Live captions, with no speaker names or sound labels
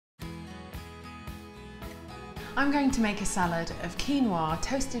I'm going to make a salad of quinoa,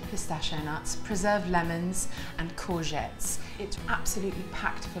 toasted pistachio nuts, preserved lemons and courgettes. It's absolutely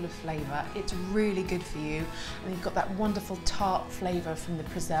packed full of flavour. It's really good for you, and you've got that wonderful tart flavour from the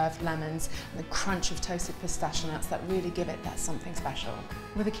preserved lemons and the crunch of toasted pistachio nuts that really give it that something special.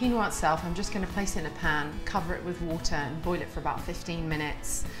 With the quinoa itself, I'm just going to place it in a pan, cover it with water and boil it for about 15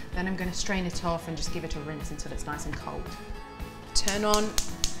 minutes. Then I'm going to strain it off and just give it a rinse until it's nice and cold. Turn on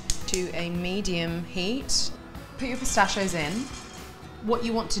to a medium heat. Put your pistachios in. What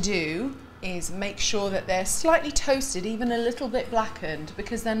you want to do is make sure that they're slightly toasted, even a little bit blackened,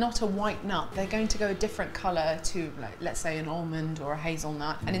 because they're not a white nut. They're going to go a different colour to, like, let's say, an almond or a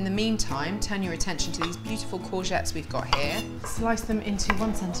hazelnut. And in the meantime, turn your attention to these beautiful courgettes we've got here. Slice them into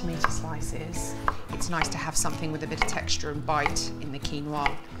 1 centimetre slices. It's nice to have something with a bit of texture and bite in the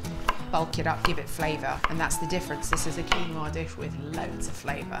quinoa. Bulk it up, give it flavour, and that's the difference. This is a quinoa dish with loads of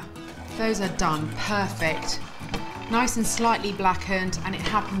flavour. Those are done, perfect. Nice and slightly blackened, and it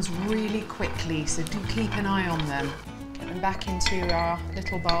happens really quickly, so do keep an eye on them. Get them back into our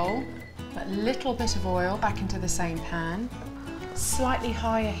little bowl. Put a little bit of oil back into the same pan. Slightly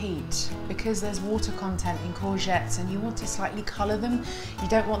higher heat, because there's water content in courgettes and you want to slightly colour them. You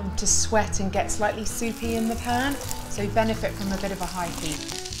don't want them to sweat and get slightly soupy in the pan, so you benefit from a bit of a high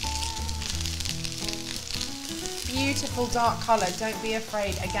heat. Beautiful dark colour, don't be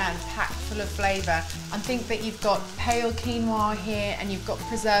afraid, again, packed full of flavour. And think that you've got pale quinoa here and you've got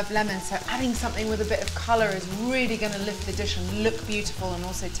preserved lemons, so adding something with a bit of colour is really going to lift the dish and look beautiful and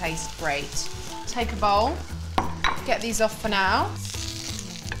also taste great. Take a bowl, get these off for now,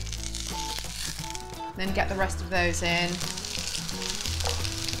 then get the rest of those in.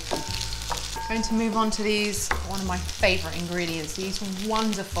 Going to move on to these, one of my favourite ingredients, these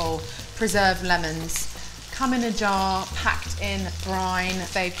wonderful preserved lemons. Come in a jar, packed in brine.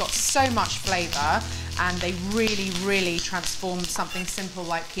 They've got so much flavour and they really transform something simple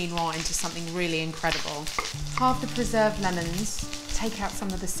like quinoa into something really incredible. Halve the preserved lemons, take out some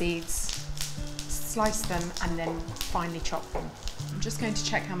of the seeds, slice them and then finely chop them. I'm just going to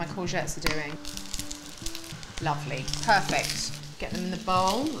check how my courgettes are doing. Lovely, perfect. Get them in the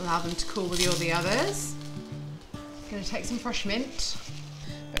bowl, allow them to cool with all the others. I'm going to take some fresh mint,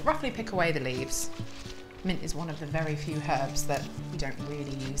 but roughly pick away the leaves. Mint is one of the very few herbs that we don't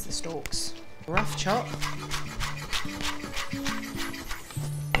really use the stalks. Rough chop.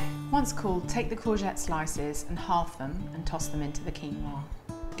 Once cooled, take the courgette slices and halve them and toss them into the quinoa.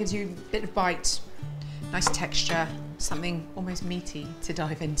 Gives you a bit of bite, nice texture, something almost meaty to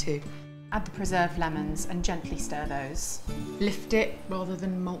dive into. Add the preserved lemons and gently stir those. Lift it rather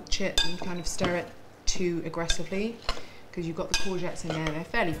than mulch it and kind of stir it too aggressively, because you've got the courgettes in there, they're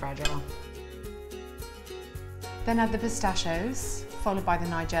fairly fragile. Then add the pistachios, followed by the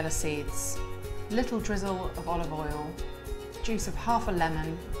nigella seeds, a little drizzle of olive oil, juice of half a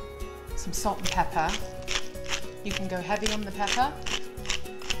lemon, some salt and pepper. You can go heavy on the pepper,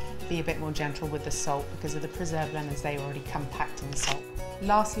 be a bit more gentle with the salt because of the preserved lemons, they already come packed in salt.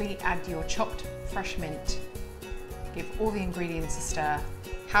 Lastly, add your chopped fresh mint. Give all the ingredients a stir.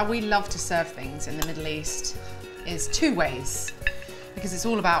 How we love to serve things in the Middle East is 2 ways. Because it's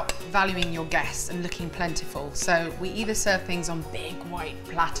all about valuing your guests and looking plentiful. So we either serve things on big white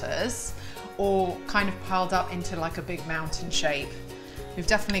platters or kind of piled up into like a big mountain shape. We've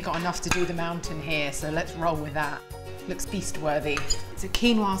definitely got enough to do the mountain here, so let's roll with that. Looks feast worthy. It's a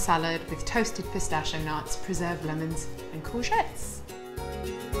quinoa salad with toasted pistachio nuts, preserved lemons and courgettes.